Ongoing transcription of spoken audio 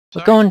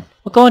Sorry?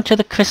 We're going to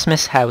the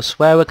Christmas house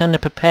where we're going to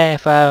prepare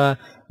for our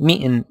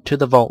meeting to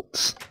the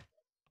vaults.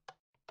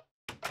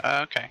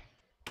 Okay.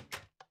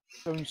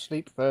 Go and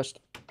sleep first.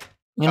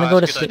 I'm gonna go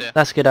to sleep.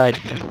 That's a good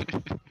idea.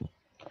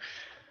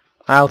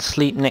 I'll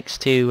sleep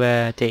next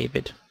to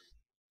David.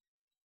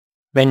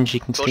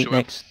 Renji can sleep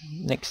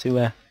next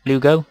to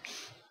Lugo.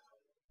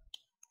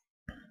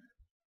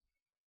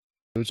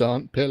 Those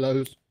aren't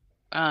pillows.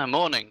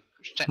 Morning.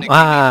 Which technically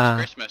means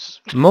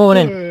Christmas.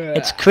 Morning.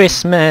 It's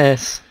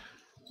Christmas.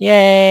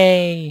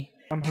 Yay!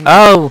 I'm hungry.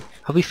 Oh,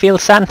 we feel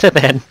Santa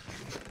then.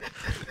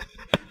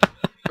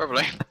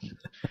 Probably.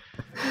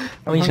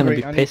 Oh, he's gonna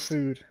be pissed.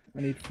 I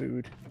need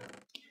food.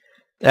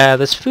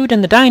 There's food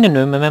in the dining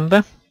room,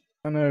 remember?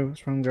 I know,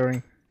 that's where I'm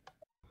going.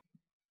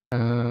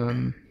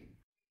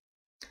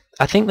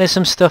 I think there's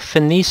some stuff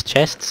in these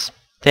chests.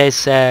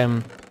 There's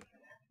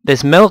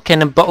milk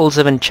and bottles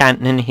of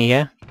enchanting in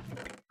here.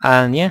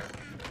 And yeah.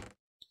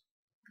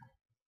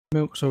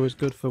 Milk's always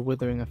good for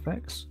withering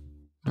effects.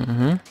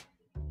 Mm-hmm.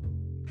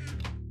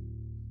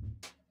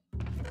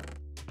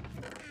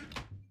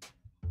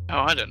 Oh,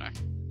 I don't know.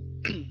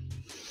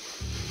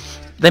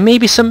 There may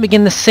be something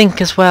in the sink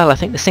as well. I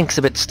think the sink's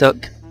a bit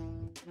stuck.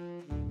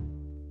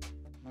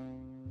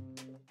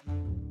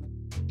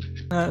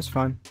 No, that's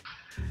fine.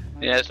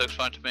 Yeah, this looks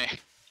fine to me.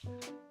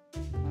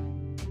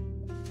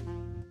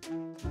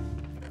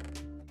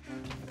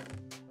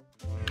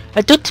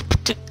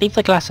 Don't leave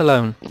the glass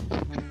alone.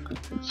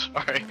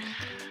 Sorry.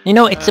 You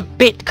know, it's a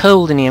bit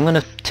cold in here. I'm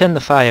gonna turn the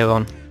fire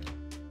on.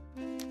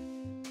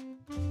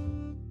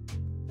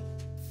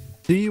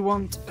 Do you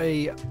want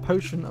a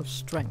potion of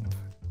strength?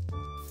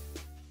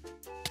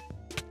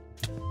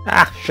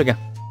 Ah, sugar.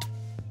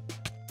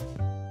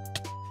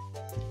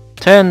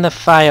 Turn the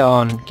fire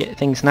on. Get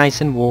things nice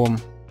and warm.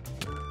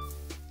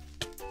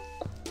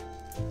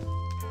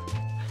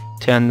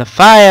 Turn the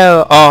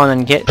fire on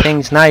and get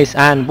things nice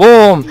and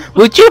warm.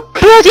 Would you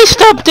bloody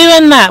stop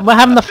doing that? We're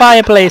having the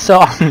fireplace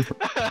on.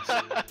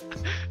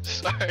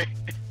 Sorry.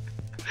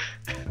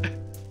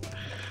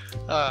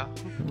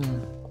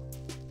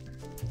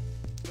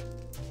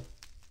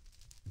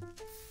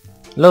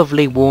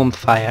 Lovely warm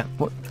fire.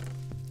 What?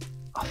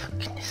 Oh, for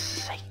goodness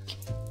sake.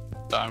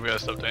 So I'm gonna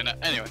stop doing that.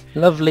 Anyway.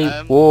 Lovely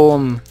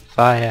warm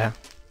fire.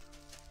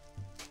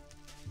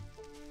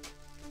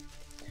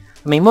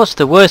 I mean, what's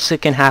the worst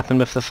that can happen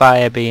with the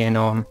fire being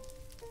on?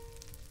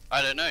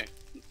 I don't know.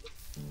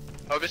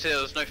 Obviously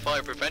there's no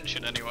fire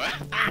prevention anywhere.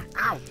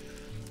 Ow!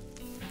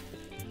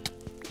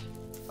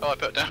 Oh, I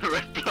put down a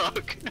red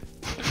block.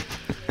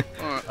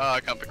 Oh, I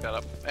can't pick that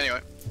up.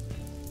 Anyway.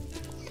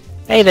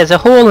 Hey, there's a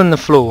hole in the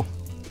floor.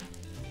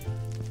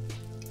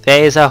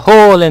 There's a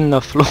hole in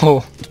the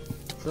floor.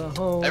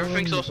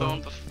 Everything's also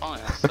on the fire,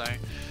 so...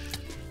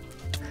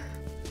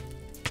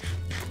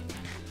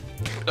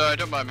 No,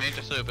 don't mind me,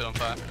 just a little bit on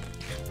fire.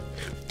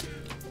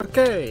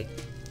 Okay.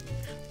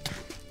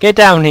 Get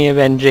down here,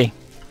 Renji.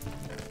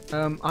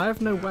 I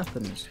have no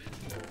weapons.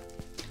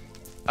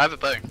 I have a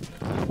bow.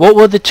 What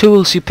were the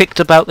tools you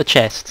picked up out the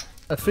chest?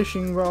 A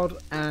fishing rod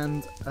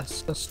and a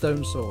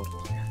stone sword.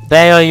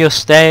 They are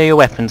your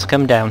weapons.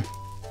 Come down.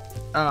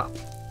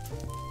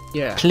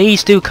 Yeah.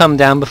 Please do come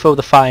down before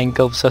the fire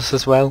engulfs us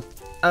as well.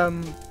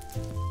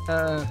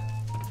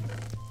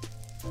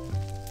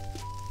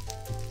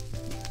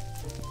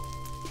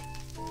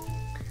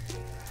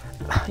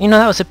 You know,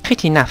 that was a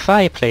pity in that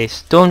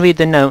fireplace. Don't read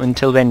the note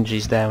until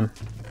Renji's down.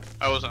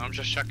 I wasn't, I'm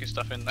just chucking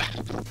stuff in there.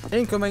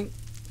 Incoming!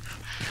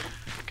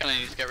 Kinda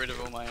need to get rid of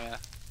all my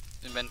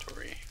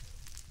inventory.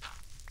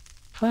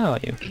 Where are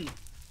you?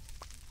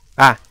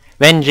 Ah,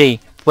 Renji,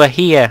 we're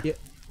here. Yeah.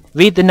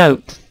 Read the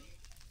note.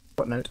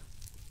 What note?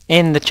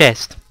 In the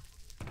chest.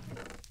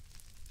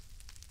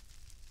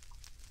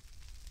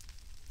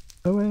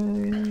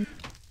 Away.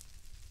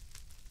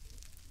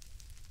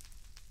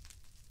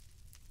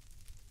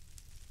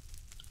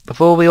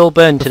 Before we all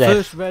burn to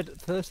death.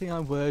 First thing I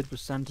read was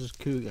Santa's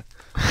cougar.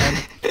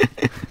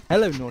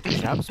 Hello, naughty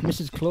chaps.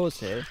 Mrs. Claus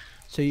here.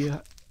 So you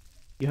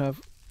have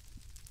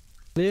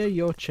clear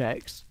your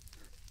checks,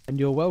 and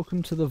you're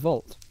welcome to the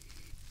vault.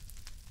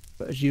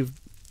 But as you've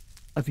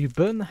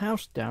burned the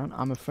house down,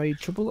 I'm afraid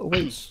trouble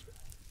awaits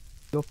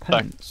your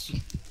penance.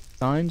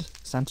 Signed,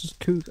 Santa's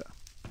cougar.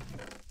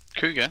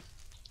 Cougar?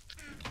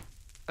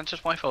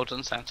 Santa's wife older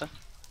than Santa.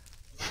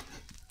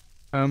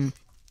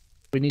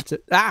 We need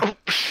to. Ah!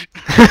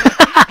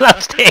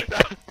 That's it.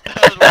 That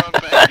was wrong,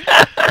 mate.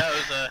 That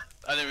was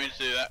I didn't mean to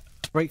do that.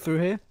 Break through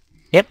here.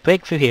 Yep,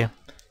 break through here.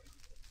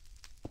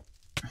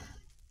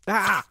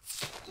 Ah!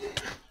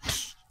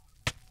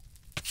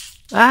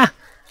 Ah!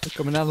 It's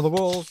coming out of the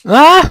walls.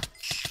 Ah!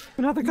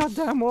 Coming out of the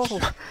goddamn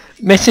wall.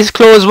 Mrs.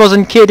 Claus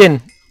wasn't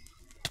kidding.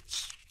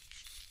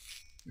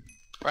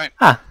 Right.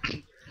 Ah.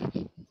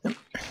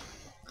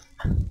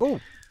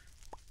 Oh.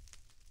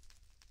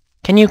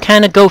 Can you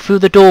kinda go through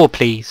the door,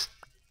 please?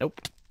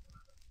 Nope.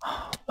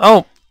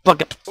 Oh,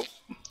 fuck it.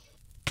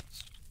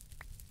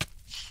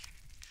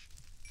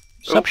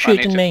 Stop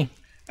shooting me.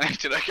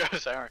 Did I go?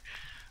 Sorry.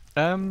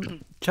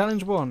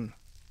 Challenge 1.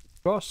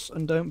 Cross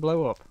and don't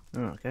blow up.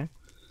 Oh, okay.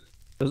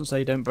 Doesn't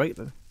say don't break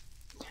them.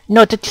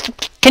 No,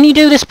 can you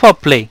do this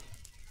properly?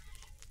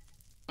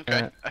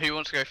 Okay, who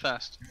wants to go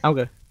first? I'll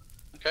go.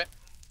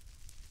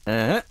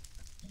 Okay.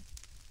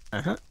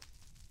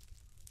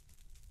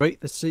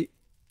 Break the seat.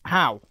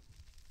 How?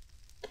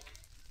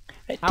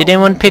 Did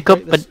anyone pick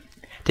up a...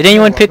 Did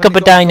anyone pick up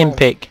a dining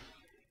pick?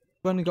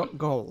 I've only got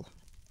gold.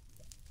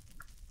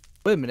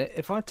 Wait a minute,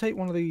 if I take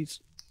one of these...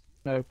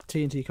 No,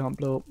 TNT can't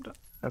blow up.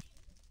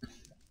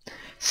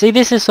 See,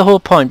 this is the whole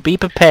point. Be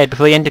prepared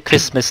before you enter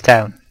Christmas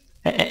Town.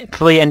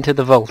 Before you enter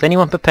the vault.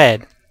 Anyone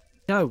prepared?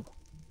 No.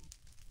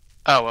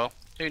 Oh well,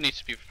 who needs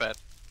to be prepared?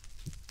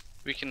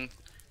 We can...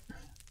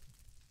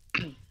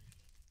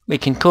 We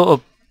can cut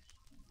up...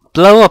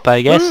 Blow up,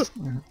 I guess.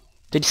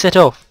 Did you set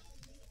off?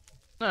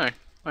 No,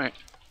 wait.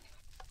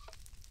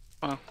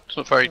 Well, it's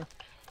not very...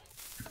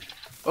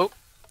 Oh!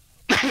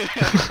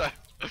 Sorry.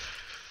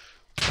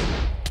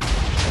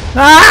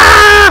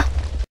 Ah!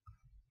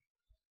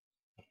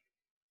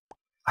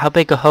 How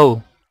big a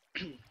hole?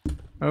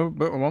 Oh,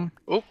 better one.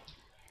 Oh!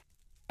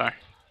 Sorry.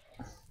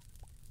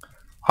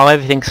 Oh,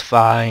 everything's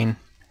fine.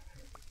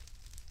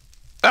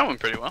 That went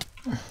pretty well.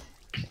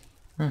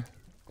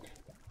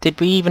 Did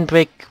we even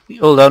break...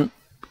 Hold on.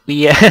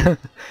 We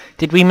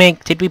did we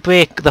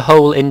break the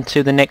hole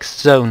into the next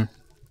zone?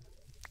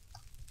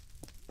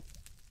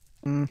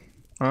 I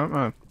don't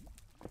know.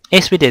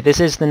 Yes, we did. This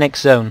is the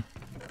next zone.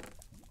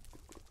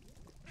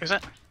 Is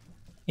it?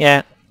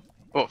 Yeah.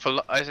 What, for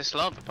is this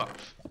lava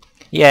path?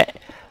 Yeah.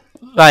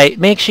 Right,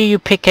 make sure you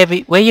pick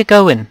every... Where you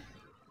going?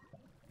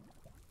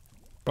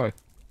 Right.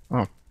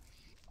 Oh.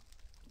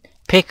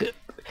 Pick...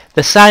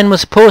 The sign was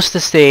supposed to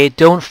say,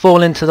 don't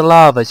fall into the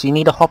lava, so you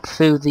need to hop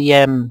through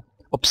the,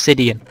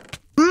 obsidian.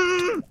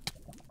 There's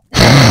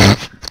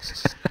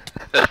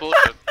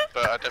water,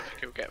 but I don't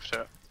think it'll get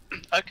to it.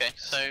 Okay,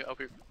 so I'll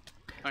be...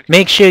 Okay.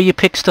 Make sure you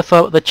pick stuff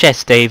out of the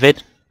chest,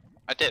 David.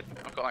 I did.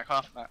 I've got like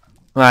half of that.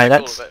 Right,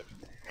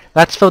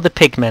 that's for the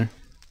pigmen.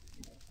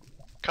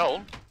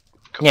 Coal?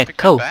 Yeah, Pigmen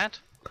coal. Bad?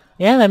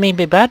 Yeah, that may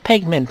be bad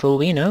pigmen for all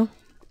we know.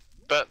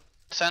 But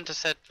Santa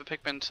said the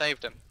pigmen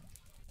saved him.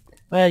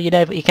 Well, you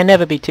can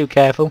never be too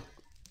careful.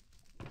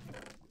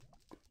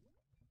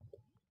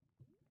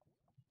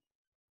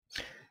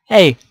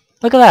 Hey,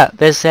 look at that.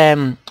 There's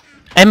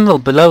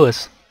emerald below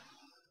us.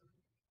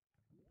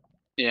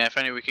 Yeah, if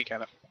only we could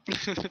get it.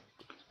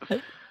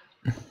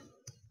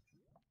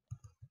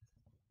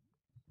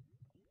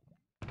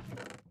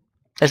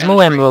 There's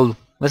more emerald.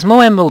 There's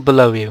more emerald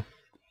below you.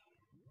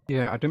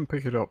 Yeah, I didn't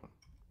pick it up.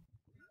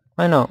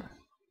 Why not?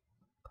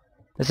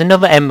 There's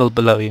another emerald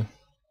below you.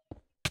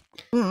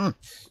 You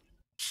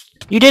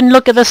didn't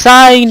look at the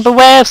sign!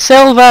 Beware of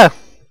silver!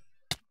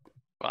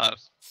 Wow.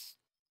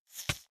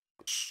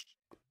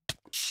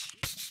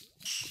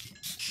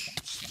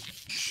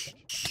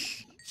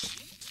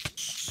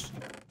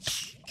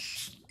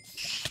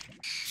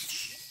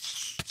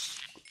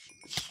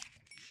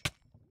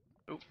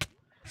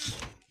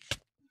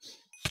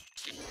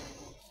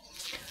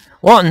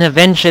 What an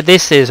adventure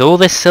this is! All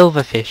this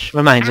silverfish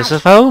reminds us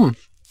of home!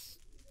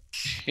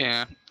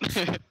 Yeah.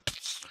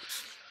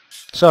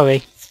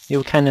 Sorry, you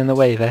were kinda in the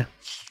way there.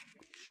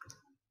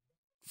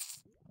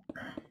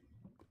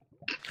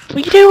 What are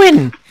you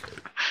doing?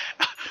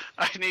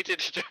 I needed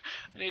to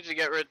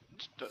get rid,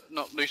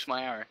 not lose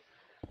my arrow.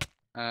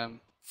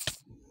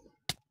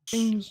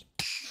 Things.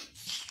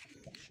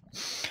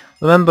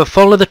 Remember,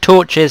 follow the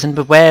torches and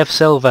beware of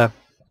silver.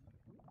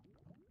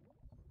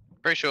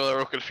 Pretty sure they're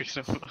all gonna be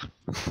similar.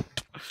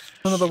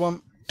 Another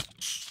one.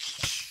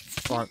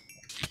 Right.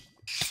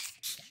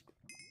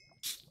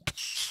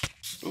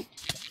 Ooh.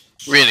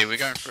 Really, we're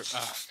going for...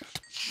 Oh, God.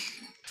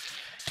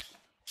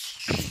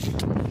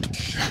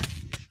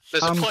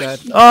 There's I'm a point. dead.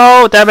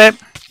 Oh, damn it!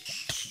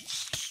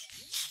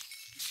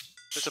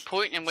 There's a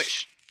point in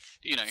which,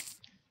 you know,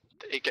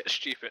 it gets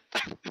stupid.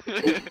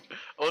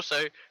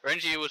 Also,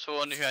 Renji was the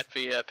one who had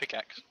the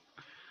pickaxe.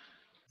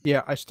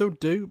 Yeah, I still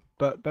do,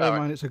 but bear in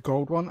Alright. mind it's a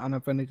gold one, and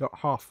I've only got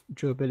half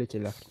durability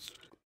left.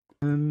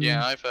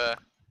 Yeah, I've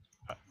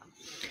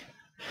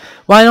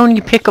Why don't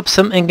you pick up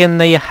something in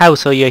the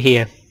house while you're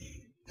here?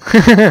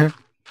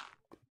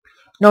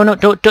 No,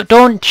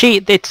 don't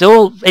cheat. It's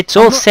all I'm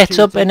not set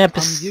up in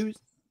cheating,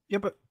 Yeah,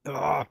 but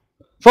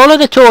Follow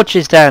the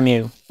torches, damn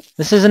you!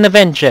 This is an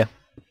adventure.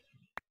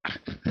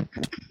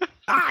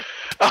 Oh,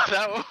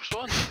 that was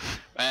one,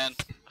 man.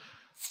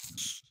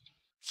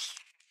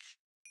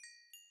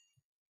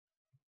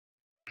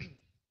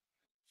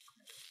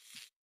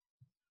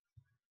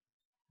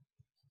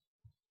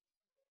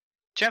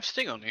 Do you have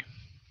Sting on you?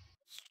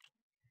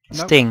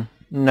 Nope. Sting.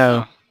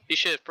 No. Oh, you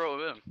should have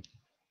brought him.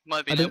 Might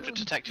have been able to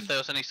detect if there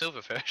was any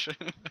silverfish.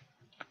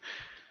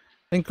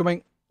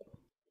 incoming.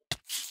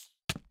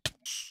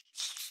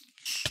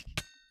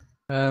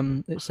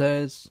 It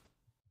says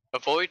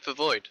Avoid the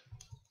void.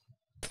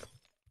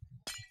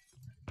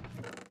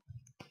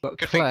 got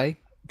Good clay.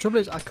 Trouble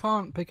is, I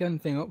can't pick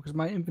anything up because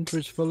my inventory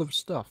is full of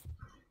stuff.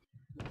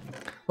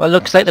 Well, it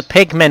looks like the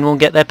pigmen won't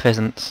get their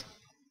presents.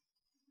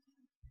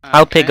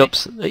 I'll pick Okay. up.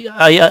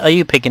 Are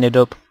you picking it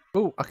up?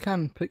 Oh, I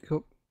can pick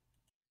up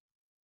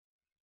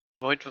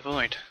Avoid the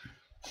void.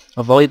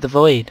 Avoid the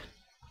void.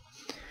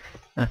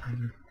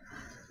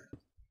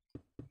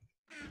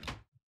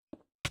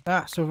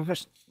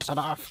 Silverfish. Set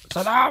off!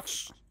 Set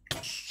off!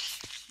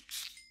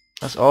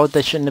 That's odd,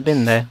 they shouldn't have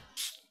been there.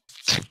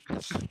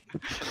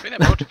 Been a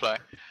multiply.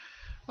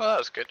 Well, that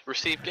was good.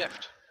 Receive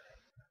gift.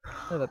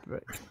 Oh, that'd be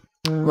right.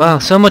 Well,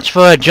 so much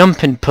for a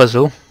jumping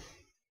puzzle.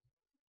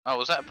 Oh,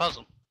 was that a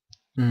puzzle?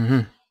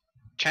 Mm-hmm.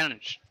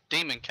 Challenge.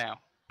 Demon cow.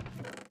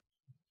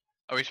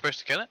 Are we supposed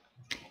to kill it?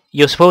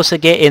 You're supposed to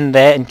get in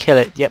there and kill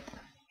it, yep.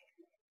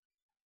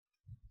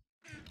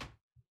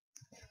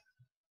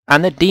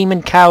 And the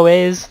demon cow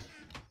is...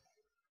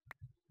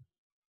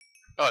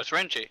 Oh, it's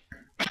Renji.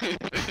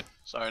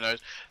 Sorry, no.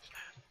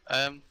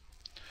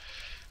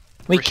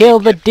 We receive kill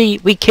gift.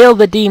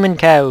 the demon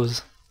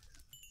cows.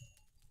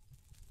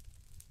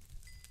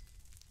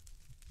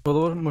 Well,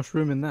 there wasn't much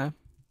room in there.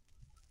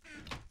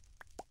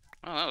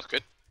 Oh, that was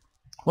good.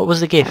 What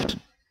was the gift?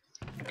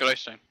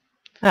 Glowstone.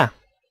 Ah.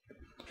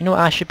 You know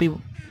what I should be...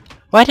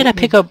 Why did I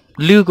pick up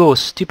Lugo's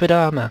stupid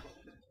armor?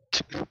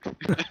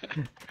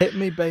 Hit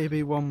me,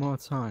 baby, one more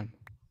time.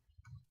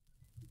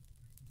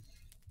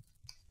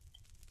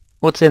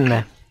 What's in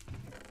there?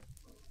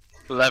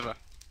 Leather.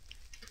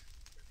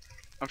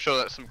 I'm sure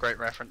that's some great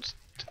reference.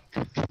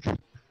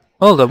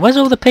 Hold on, where's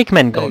all the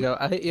pigmen There you gone? go.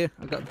 I hit you.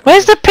 I got.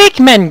 Where's the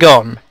pigmen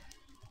gone?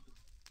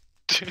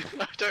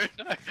 I don't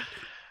know.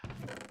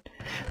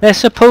 There's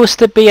supposed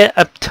to be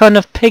a ton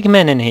of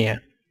pigmen in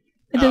here.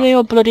 Where did they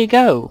all bloody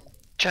go?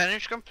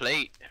 Challenge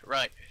complete.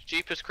 Right.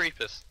 Jeepers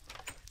creepers.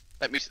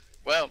 Let me.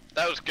 Well,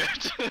 that was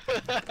good.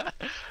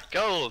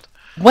 Gold.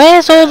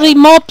 Where's all the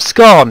mobs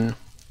gone?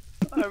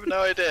 I have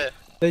no idea.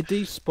 They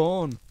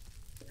despawn.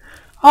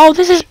 Oh,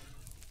 this is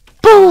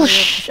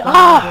bullshit.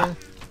 Ah!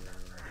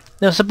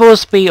 There's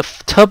supposed to be a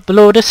tub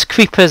load of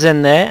creepers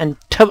in there, and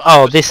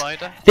oh, this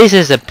Spider.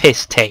 is a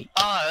piss take.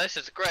 Ah, this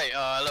is great. Oh,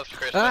 I love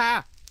Christmas.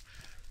 Ah!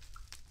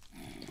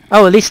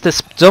 Oh, at least the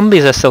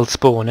zombies are still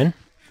spawning.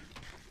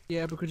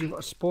 Yeah, because you've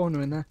got a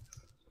spawner in there.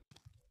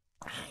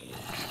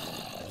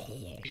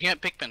 You can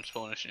get pigmen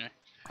spawners, you know.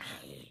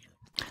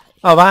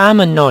 Oh, I'm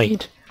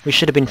annoyed. We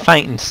should have been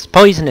fighting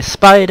poisonous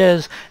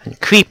spiders and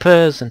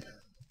creepers and...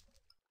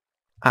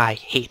 I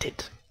hate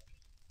it.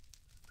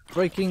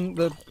 Breaking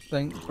the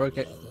thing. Broke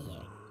it.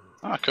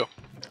 Ah, cool.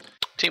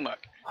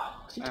 Teamwork.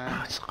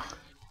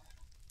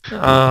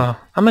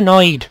 I'm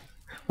annoyed.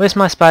 Where's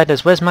my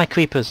spiders? Where's my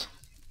creepers?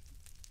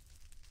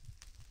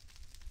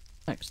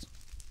 Next.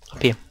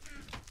 Up here.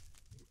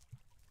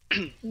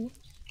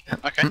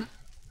 Okay.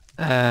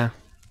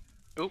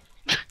 Oop.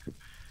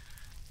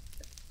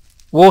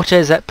 Water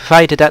is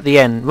provided at the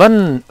end.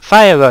 Run!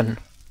 Fire run!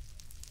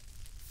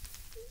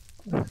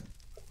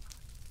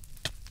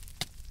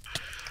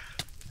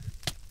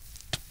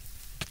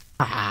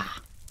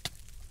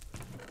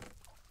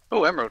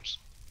 Oh, emeralds.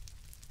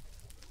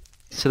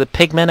 So the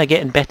pigmen are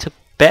getting better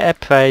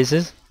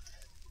prizes.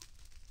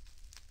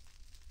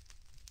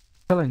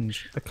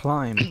 Challenge. A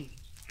climb.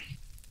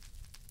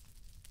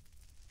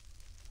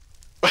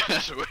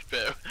 That's a weird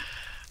bit.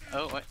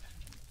 Oh, wait.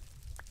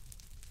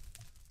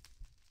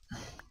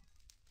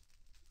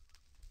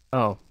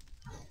 Oh.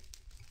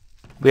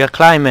 We are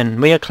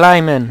climbing. We are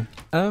climbing.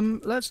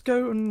 Let's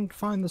go and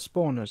find the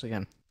spawners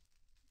again.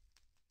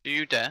 Do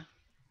you dare?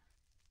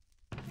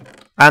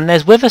 And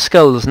there's wither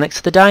skulls next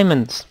to the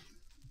diamonds.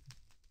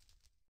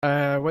 Wait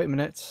a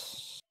minute.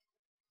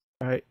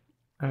 Right.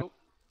 Oh.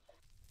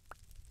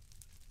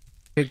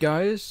 Okay,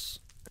 guys.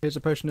 Here's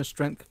a potion of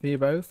strength for you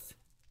both.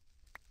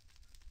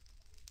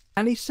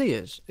 Can he see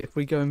us if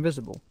we go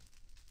invisible?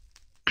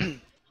 I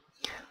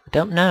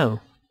don't know.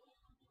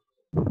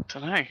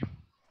 Dunno.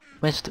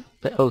 Where's the...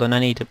 Hold on, I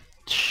need to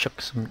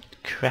chuck some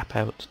crap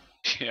out.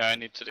 Yeah, I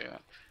need to do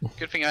that.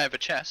 Good thing I have a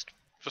chest,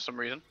 for some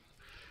reason.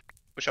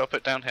 Which I'll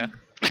put down here.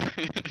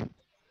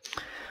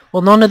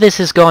 Well, none of this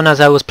has gone as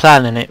I was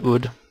planning it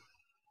would.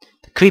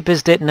 The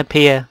creepers didn't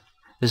appear,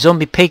 the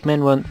zombie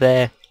pigmen weren't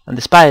there, and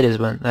the spiders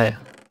weren't there.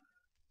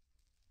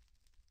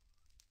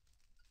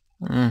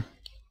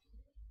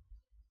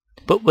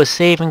 But we're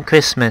saving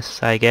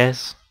Christmas, I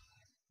guess.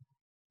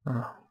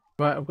 Oh.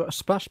 Right, I've got a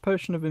splash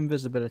potion of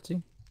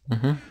invisibility.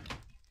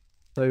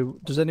 So,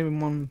 does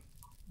anyone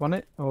want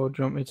it? Or do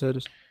you want me to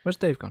just... Where's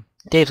Dave gone?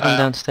 Dave's gone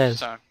downstairs.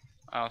 So,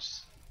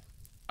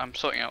 I'm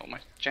sorting out all my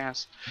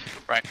jazz.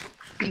 Right.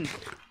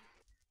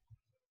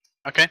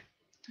 Okay.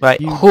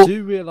 Right, You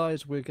do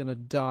realise we're going to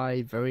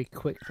die very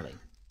quickly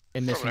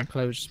in this Probably.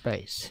 enclosed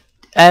space.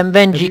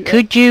 Renji,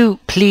 could you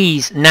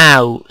please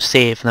now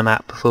save the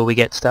map before we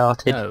get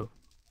started? No.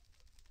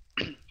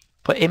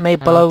 But it may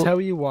And blow... I'll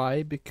tell you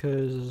why,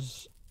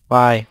 because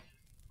Why?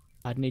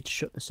 I'd need to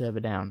shut the server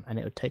down, and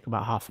it would take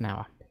about half an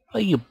hour. Oh,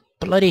 you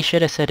bloody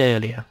should have said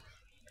earlier.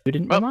 You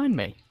didn't Well, remind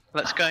me.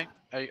 Let's go.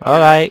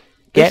 Alright,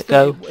 This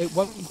go. thing, it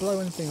won't blow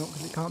anything up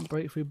because it can't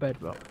break through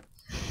bedrock.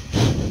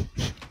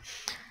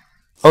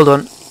 Hold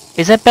on.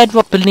 Is there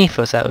bedrock beneath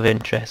us out of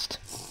interest?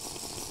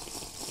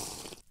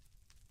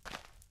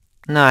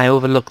 No, I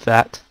overlooked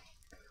that.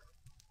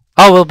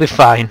 Oh, we'll be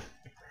fine.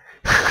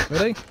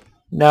 Ready?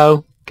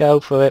 No, go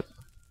for it.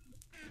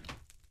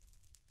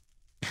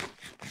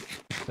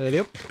 Hurry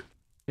up.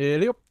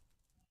 Hurry up.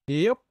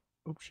 Hurry up.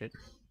 Oh shit.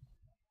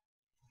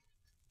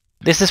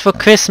 This is for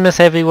Christmas,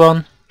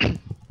 everyone.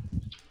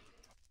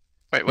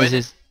 Wait, where's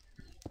This is.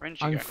 Renji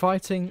I'm going?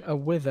 fighting a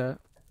wither.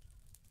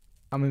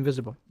 I'm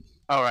invisible.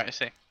 Oh, right, I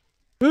see.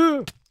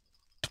 Oh,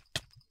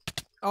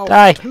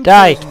 Die, who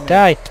die, poisoned me?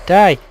 die,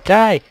 die,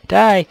 die,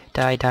 die,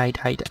 die, die,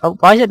 die. Oh,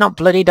 why is it not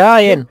bloody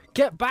dying?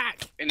 Get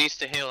back! It needs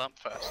to heal up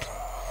first.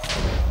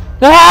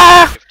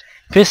 Ah!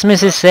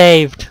 Christmas is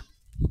saved.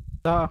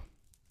 Ah,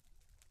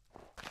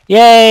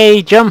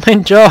 Yay! Jump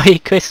and joy!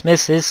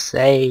 Christmas is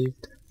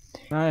saved.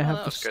 now I have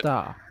that the was good.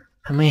 star.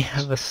 And we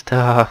have a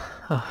star.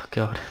 Oh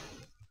god.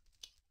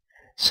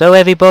 So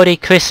everybody,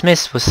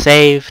 Christmas was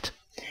saved.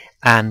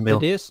 And we'll...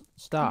 It is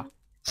star.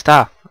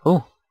 Star.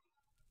 Oh.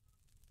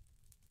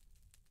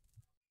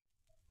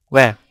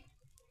 Where?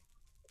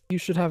 You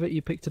should have it.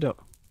 You picked it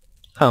up.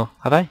 Oh,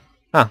 have I?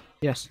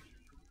 Yes.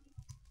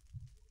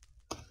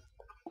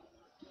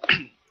 Have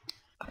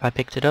I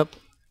picked it up?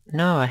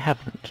 No, I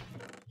haven't.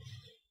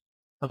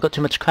 I've got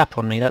too much crap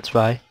on me, that's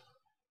why.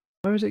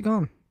 Where is it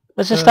gone?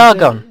 Where's the star Dave-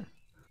 gone?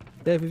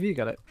 Dave, have you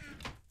got it?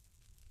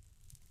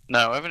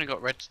 No, I've only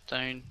got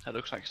redstone. That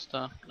looks like a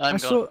star. No, I I'm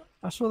gone.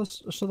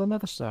 saw the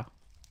nether star.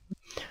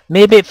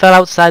 Maybe it fell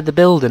outside the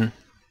building.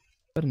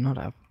 Better not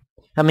have.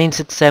 That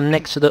means it's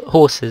next to the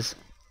horses.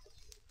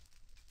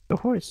 The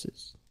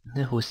horses.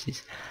 The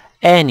horses.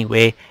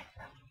 Anyway,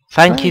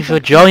 thank you for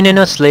joining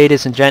us,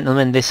 ladies and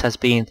gentlemen. This has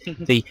been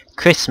the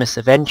Christmas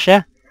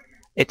adventure.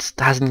 It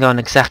hasn't gone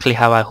exactly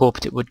how I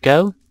hoped it would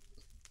go,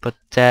 but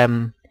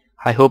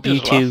I hope It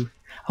you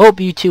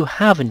was two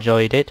have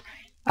enjoyed it,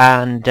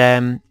 and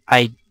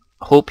I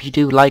hope you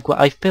do like what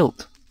I've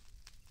built.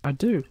 I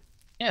do.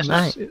 Yes,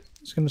 Right.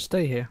 It's gonna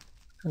stay here.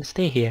 I'll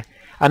stay here.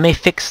 I may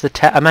fix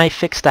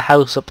the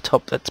house up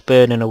top that's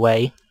burning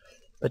away,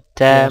 but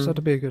Yes,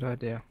 that'd be a good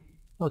idea.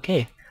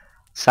 okay.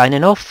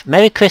 Signing off.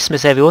 Merry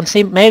Christmas, everyone.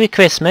 See, Merry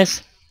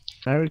Christmas,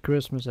 Merry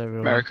Christmas,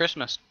 everyone. Merry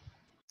Christmas.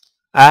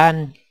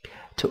 and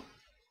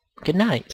good night.